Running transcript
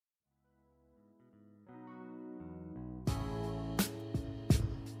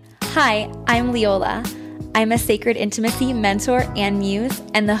Hi, I'm Leola. I'm a sacred intimacy mentor and muse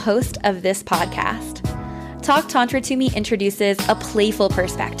and the host of this podcast. Talk Tantra to Me introduces a playful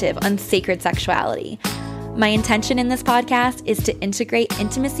perspective on sacred sexuality. My intention in this podcast is to integrate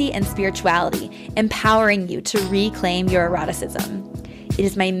intimacy and spirituality, empowering you to reclaim your eroticism. It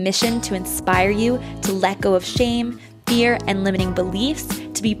is my mission to inspire you to let go of shame, fear, and limiting beliefs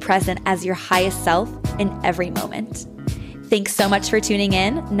to be present as your highest self in every moment. Thanks so much for tuning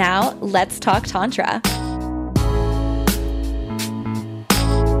in. Now, let's talk Tantra.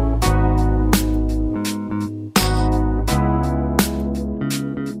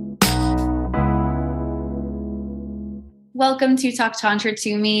 Welcome to Talk Tantra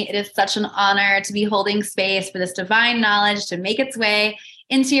to Me. It is such an honor to be holding space for this divine knowledge to make its way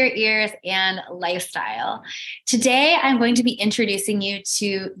into your ears and lifestyle. Today, I'm going to be introducing you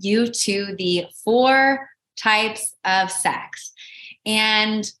to the 4 types of sex.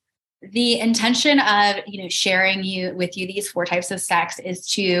 And the intention of, sharing with you these 4 types of sex is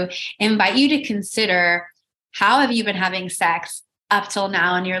to invite you to consider, how have you been having sex up till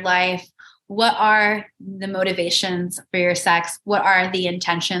now in your life? What are the motivations for your sex? What are the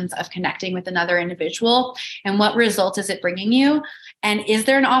intentions of connecting with another individual? And what result is it bringing you? And is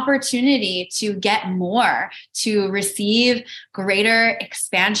there an opportunity to get more, to receive greater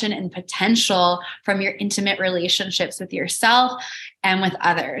expansion and potential from your intimate relationships with yourself and with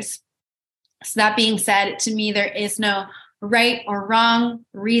others? So that being said, to me, there is no right or wrong,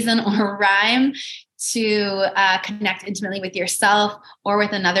 reason or rhyme to connect intimately with yourself or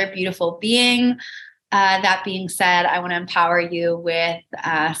with another beautiful being. That being said, I want to empower you with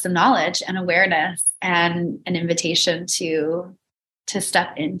some knowledge and awareness and an invitation to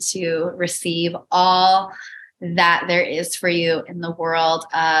step into, receive all that there is for you in the world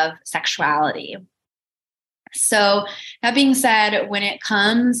of sexuality. So that being said, when it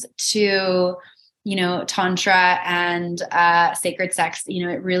comes to Tantra and sacred sex,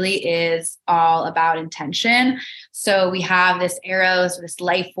 it really is all about intention. So we have this eros, this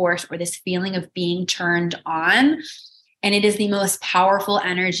life force, or this feeling of being turned on. And it is the most powerful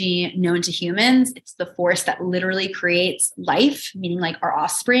energy known to humans. It's the force that literally creates life, meaning like our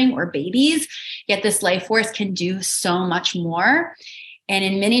offspring or babies. Yet this life force can do so much more. And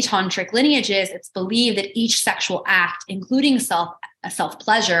in many tantric lineages, it's believed that each sexual act, including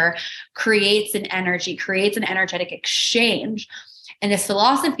self-pleasure, creates an energy, creates an energetic exchange. And this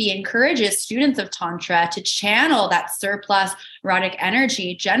philosophy encourages students of Tantra to channel that surplus erotic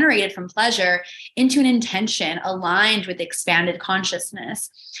energy generated from pleasure into an intention aligned with expanded consciousness.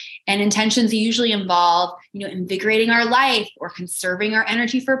 And intentions usually involve, invigorating our life, or conserving our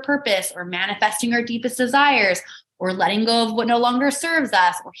energy for purpose, or manifesting our deepest desires, or letting go of what no longer serves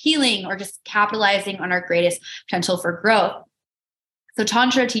us, or healing, or just capitalizing on our greatest potential for growth. So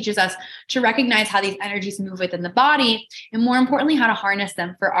Tantra teaches us to recognize how these energies move within the body, and more importantly, how to harness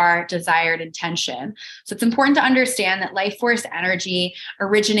them for our desired intention. So it's important to understand that life force energy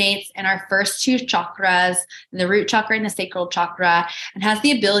originates in our first 2 chakras, the root chakra and the sacral chakra, and has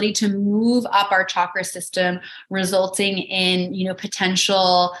the ability to move up our chakra system, resulting in,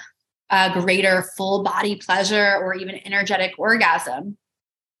 potential greater full body pleasure or even energetic orgasm.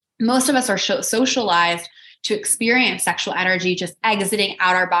 Most of us are socialized to experience sexual energy just exiting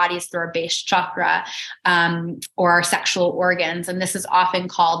out our bodies through our base chakra or our sexual organs. And this is often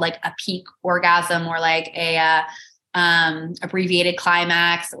called like a peak orgasm, or like a abbreviated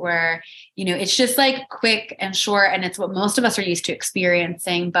climax, or, it's just like quick and short. And it's what most of us are used to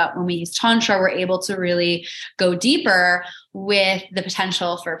experiencing. But when we use Tantra, we're able to really go deeper with the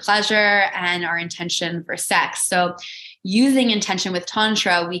potential for pleasure and our intention for sex. So using intention with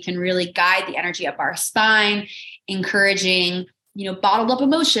Tantra, we can really guide the energy up our spine, encouraging, bottled up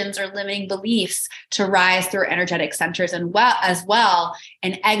emotions or limiting beliefs to rise through energetic centers and as well,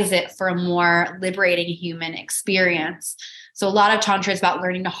 and exit for a more liberating human experience. So a lot of Tantra is about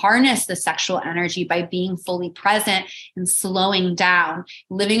learning to harness the sexual energy by being fully present and slowing down,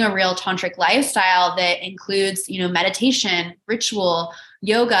 living a real tantric lifestyle that includes, meditation, ritual,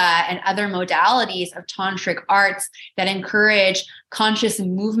 yoga, and other modalities of tantric arts that encourage conscious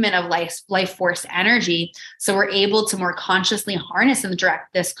movement of life force energy. So we're able to more consciously harness and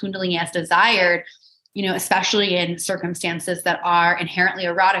direct this Kundalini as desired, especially in circumstances that are inherently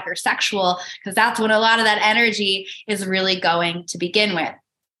erotic or sexual, because that's when a lot of that energy is really going to begin with.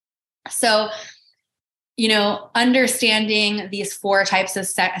 So, understanding these 4 types of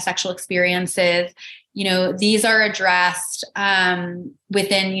sexual experiences, these are addressed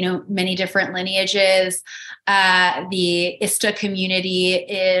within, many different lineages. The ISTA community,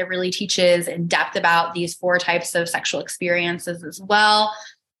 it really teaches in depth about these 4 types of sexual experiences as well.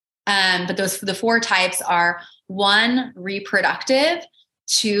 But the 4 types are 1, reproductive,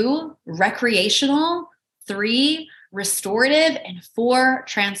 2, recreational, 3, restorative, and 4,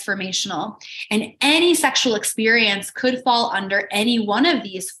 transformational. And any sexual experience could fall under any one of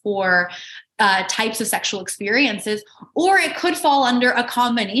these 4 types of sexual experiences, or it could fall under a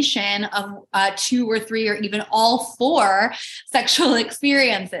combination of 2 or 3 or even all 4 sexual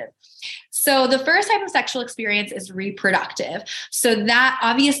experiences. So the first type of sexual experience is reproductive. So that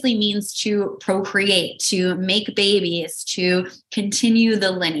obviously means to procreate, to make babies, to continue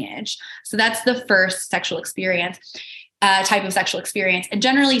the lineage. So that's the first sexual experience, type of sexual experience. And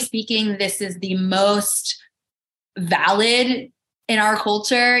generally speaking, this is the most valid in our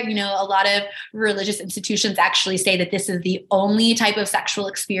culture. You know, a lot of religious institutions actually say that this is the only type of sexual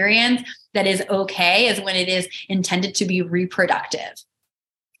experience that is okay, is when it is intended to be reproductive.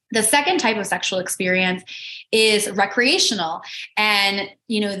 The second type of sexual experience is recreational. And,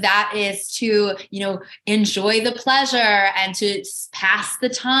 that is to, enjoy the pleasure and to pass the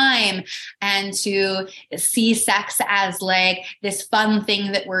time and to see sex as like this fun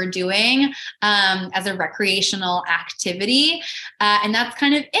thing that we're doing as a recreational activity. And that's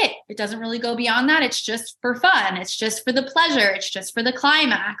kind of it. It doesn't really go beyond that. It's just for fun. It's just for the pleasure. It's just for the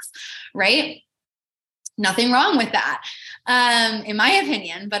climax, right? Nothing wrong with that, in my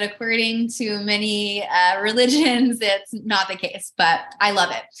opinion, but according to many religions, it's not the case, but I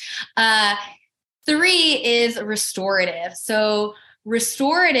love it. 3 is restorative. So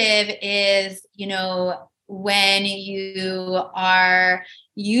restorative is, when you are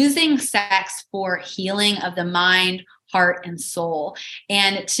using sex for healing of the mind, heart, and soul.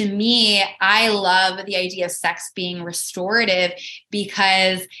 And to me, I love the idea of sex being restorative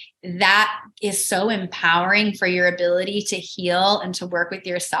because that is so empowering for your ability to heal and to work with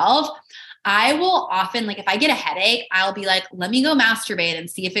yourself. I will often, if I get a headache, I'll be like, let me go masturbate and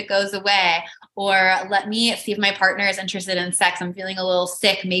see if it goes away. Or let me see if my partner is interested in sex. I'm feeling a little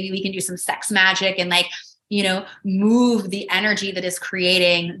sick. Maybe we can do some sex magic and move the energy that is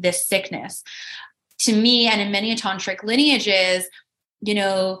creating this sickness. To me, and in many tantric lineages,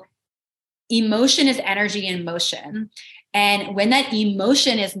 emotion is energy in motion. And when that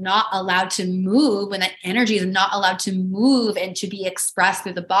emotion is not allowed to move, when that energy is not allowed to move and to be expressed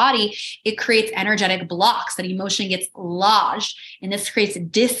through the body, it creates energetic blocks. That emotion gets lodged, and this creates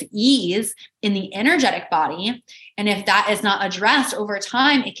dis-ease in the energetic body. And if that is not addressed over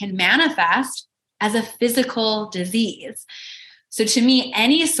time, it can manifest as a physical disease. So to me,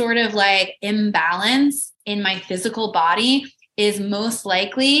 any sort of imbalance in my physical body is most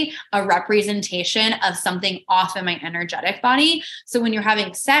likely a representation of something off in my energetic body. So when you're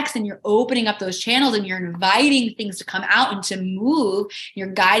having sex and you're opening up those channels and you're inviting things to come out and to move, you're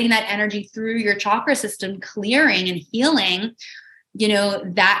guiding that energy through your chakra system, clearing and healing,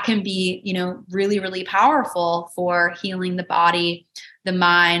 that can be, really, really powerful for healing the body, the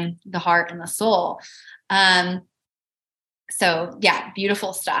mind, the heart, and the soul. So yeah,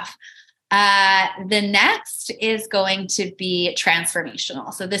 beautiful stuff. The next is going to be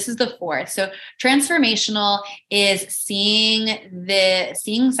transformational. So this is the 4th. So transformational is seeing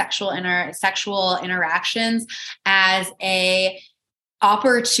sexual interactions as a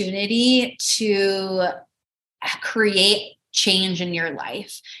opportunity to create change in your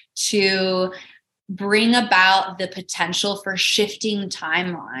life, to bring about the potential for shifting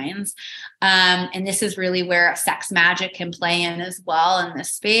timelines. And this is really where sex magic can play in as well in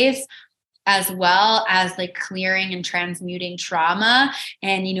this space, as well as clearing and transmuting trauma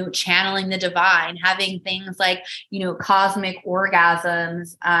and, channeling the divine, having things like, cosmic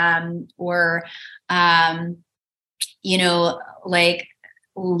orgasms, or,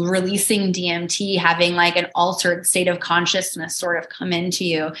 releasing DMT, having an altered state of consciousness sort of come into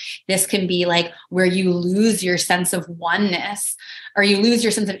you. This can be where you lose your sense of oneness, or you lose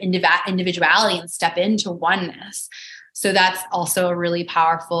your sense of individuality and step into oneness. So that's also a really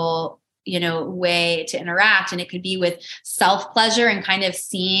powerful way to interact. And it could be with self-pleasure and kind of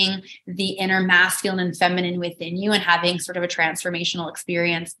seeing the inner masculine and feminine within you and having sort of a transformational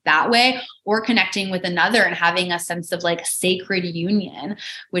experience that way, or connecting with another and having a sense of sacred union,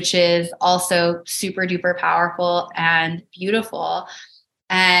 which is also super duper powerful and beautiful.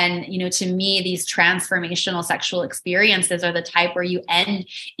 And, to me, these transformational sexual experiences are the type where you end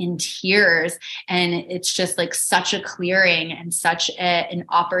in tears. And it's just such a clearing and such an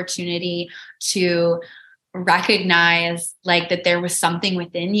opportunity to recognize that there was something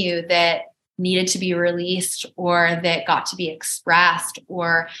within you that needed to be released or that got to be expressed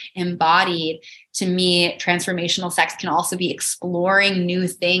or embodied. To me, transformational sex can also be exploring new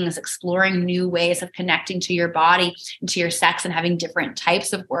things, exploring new ways of connecting to your body and to your sex, and having different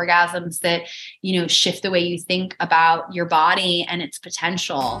types of orgasms that, shift the way you think about your body and its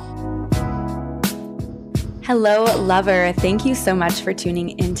potential. Hello, lover. Thank you so much for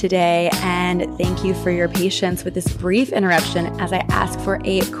tuning in today. And thank you for your patience with this brief interruption as I ask for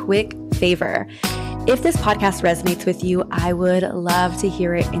a quick favor. If this podcast resonates with you, I would love to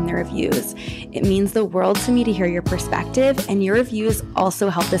hear it in the reviews. It means the world to me to hear your perspective, and your reviews also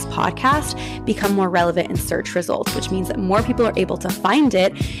help this podcast become more relevant in search results, which means that more people are able to find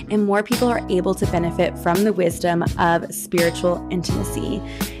it and more people are able to benefit from the wisdom of spiritual intimacy.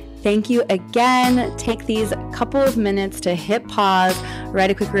 Thank you again. Take these couple of minutes to hit pause, write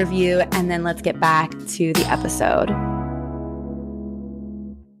a quick review, and then let's get back to the episode.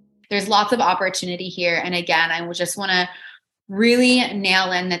 There's lots of opportunity here. And again, I just want to really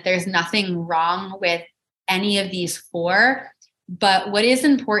nail in that there's nothing wrong with any of these four. But what is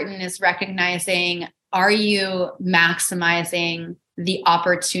important is recognizing, are you maximizing the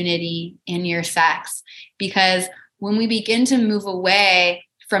opportunity in your sex? Because when we begin to move away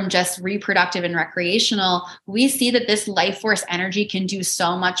from just reproductive and recreational, we see that this life force energy can do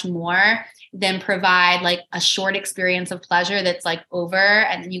so much more than provide like a short experience of pleasure that's like over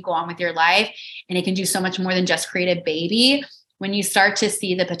and then you go on with your life. And it can do so much more than just create a baby. When you start to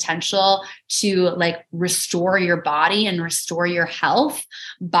see the potential to like restore your body and restore your health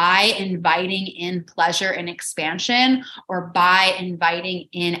by inviting in pleasure and expansion, or by inviting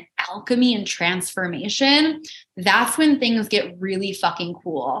in alchemy and transformation, that's when things get really fucking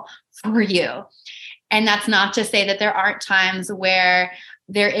cool for you. And that's not to say that there aren't times where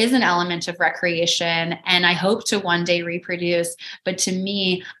there is an element of recreation, and I hope to one day reproduce. But to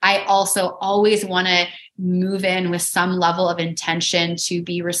me, I also always want to move in with some level of intention to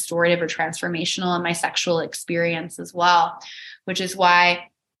be restorative or transformational in my sexual experience as well, which is why,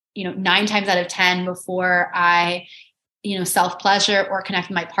 9 times out of 10 before I, self-pleasure or connect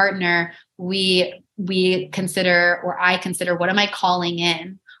with my partner, we consider, or I consider, what am I calling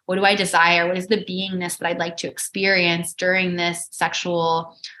in? What do I desire? What is the beingness that I'd like to experience during this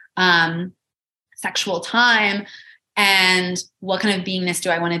sexual time? And what kind of beingness do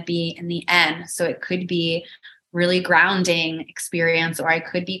I want to be in the end? So it could be really grounding experience, or I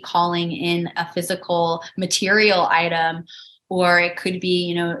could be calling in a physical material item, or it could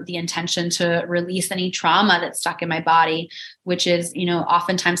be, the intention to release any trauma that's stuck in my body, which is,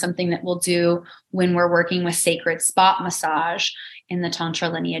 oftentimes something that we'll do when we're working with sacred spot massage in the Tantra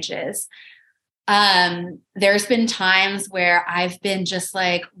lineages. There's been times where I've been just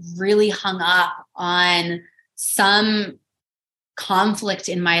like really hung up on some conflict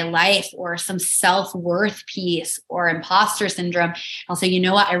in my life or some self-worth piece or imposter syndrome. I'll say, you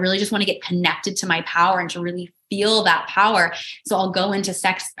know what? I really just want to get connected to my power and to really feel that power. So I'll go into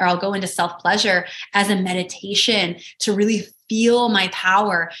sex, or I'll go into self-pleasure as a meditation to really feel my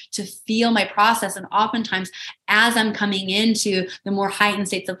power, to feel my process. And oftentimes, as I'm coming into the more heightened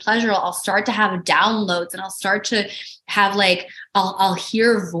states of pleasure, I'll start to have downloads, and I'll start to have I'll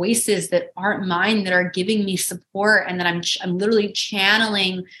hear voices that aren't mine, that are giving me support, and that I'm literally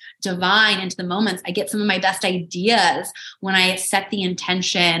channeling divine into the moments. I get some of my best ideas when I set the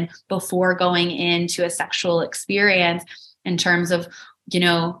intention before going into a sexual experience, in terms of,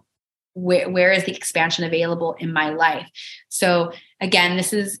 where is the expansion available in my life? So again,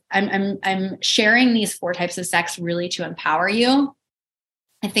 this is, I'm sharing these 4 types of sex really to empower you.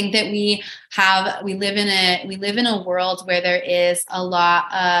 I think that we live in a world where there is a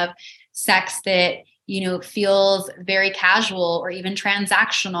lot of sex that, feels very casual or even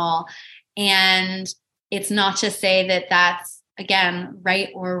transactional. And it's not to say that that's, again, right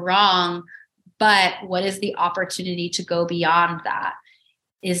or wrong, but what is the opportunity to go beyond that?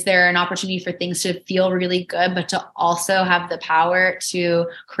 Is there an opportunity for things to feel really good, but to also have the power to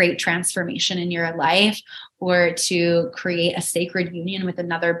create transformation in your life, or to create a sacred union with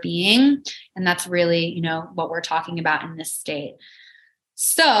another being? And that's really, what we're talking about in this state.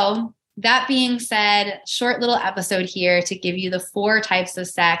 So that being said, short little episode here to give you the 4 types of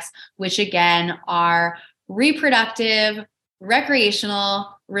sex, which again are reproductive, recreational,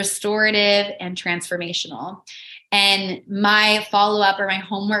 restorative, and transformational. And my follow-up or my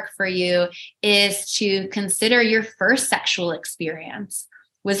homework for you is to consider your first sexual experience.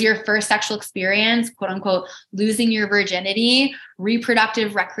 Was your first sexual experience, quote unquote, losing your virginity,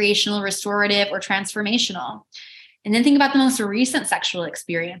 reproductive, recreational, restorative, or transformational? And then think about the most recent sexual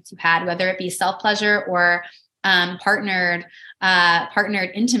experience you've had, whether it be self-pleasure or partnered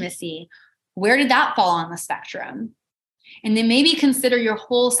intimacy. where did that fall on the spectrum? And then maybe consider your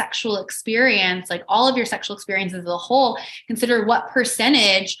whole sexual experience, like all of your sexual experiences as a whole, consider what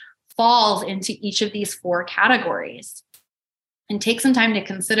percentage falls into each of these 4 categories. And take some time to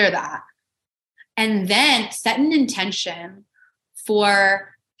consider that. And then set an intention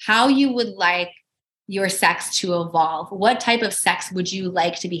for how you would like your sex to evolve. What type of sex would you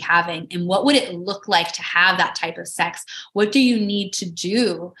like to be having? And what would it look like to have that type of sex? What do you need to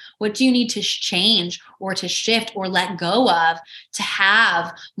do? What do you need to change or to shift or let go of to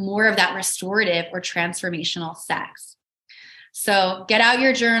have more of that restorative or transformational sex? So get out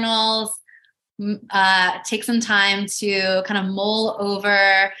your journals, take some time to kind of mull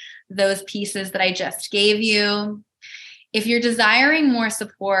over those pieces that I just gave you. If you're desiring more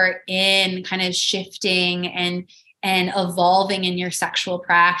support in kind of shifting and evolving in your sexual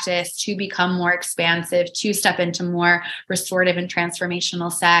practice to become more expansive, to step into more restorative and transformational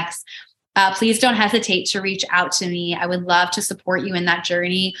sex, please don't hesitate to reach out to me. I would love to support you in that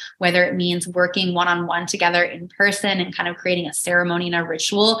journey, whether it means working one-on-one together in person and kind of creating a ceremony and a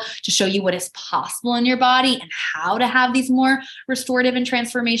ritual to show you what is possible in your body and how to have these more restorative and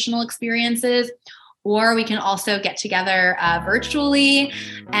transformational experiences. Or we can also get together virtually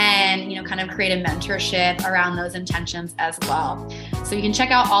and, kind of create a mentorship around those intentions as well. So you can check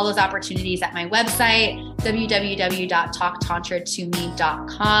out all those opportunities at my website,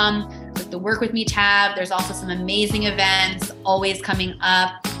 www.talktantratome.com. With the Work With Me tab, there's also some amazing events always coming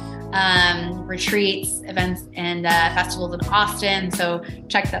up, retreats, events, and festivals in Austin. So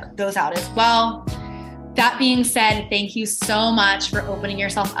check those out as well. That being said, thank you so much for opening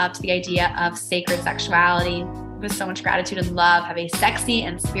yourself up to the idea of sacred sexuality. With so much gratitude and love, have a sexy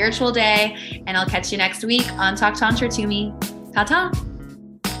and spiritual day, and I'll catch you next week on Talk Tantra to Me. Ta-ta.